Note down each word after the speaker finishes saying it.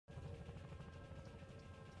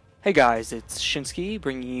Hey guys, it's Shinsky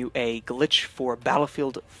bringing you a glitch for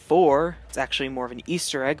Battlefield 4. It's actually more of an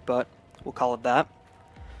Easter egg, but we'll call it that.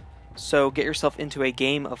 So get yourself into a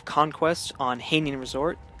game of Conquest on Hainan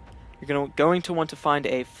Resort. You're going to want to find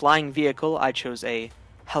a flying vehicle. I chose a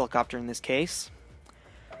helicopter in this case.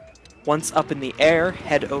 Once up in the air,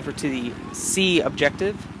 head over to the C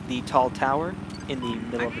objective, the tall tower in the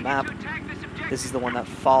middle of the map. This is the one that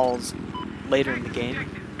falls later in the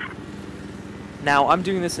game. Now, I'm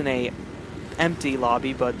doing this in a empty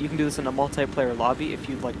lobby, but you can do this in a multiplayer lobby if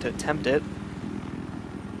you'd like to attempt it.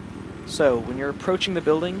 So, when you're approaching the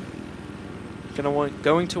building, you're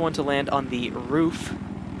going to want to land on the roof.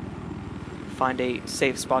 Find a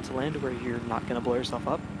safe spot to land where you're not going to blow yourself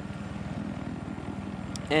up.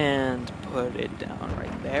 And put it down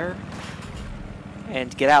right there.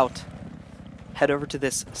 And get out. Head over to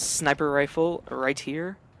this sniper rifle right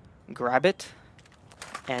here. Grab it.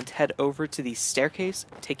 And head over to the staircase,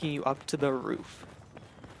 taking you up to the roof.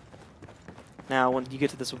 Now, when you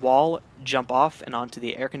get to this wall, jump off and onto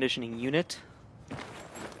the air conditioning unit.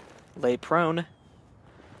 Lay prone.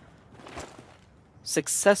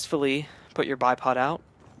 Successfully put your bipod out.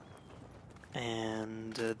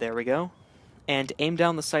 And there we go. And aim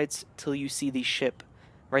down the sights till you see the ship.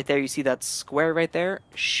 Right there, you see that square right there?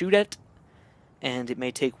 Shoot it. And it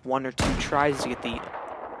may take 1 or 2 tries to get the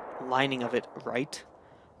lining of it right.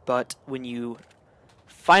 But when you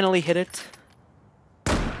finally hit it,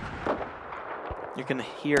 you're going to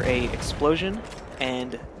hear a explosion,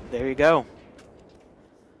 and there you go.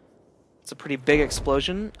 It's a pretty big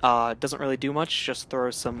explosion. It doesn't really do much, just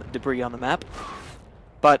throws some debris on the map.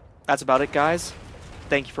 But that's about it, guys.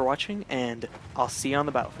 Thank you for watching, and I'll see you on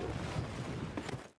the battlefield.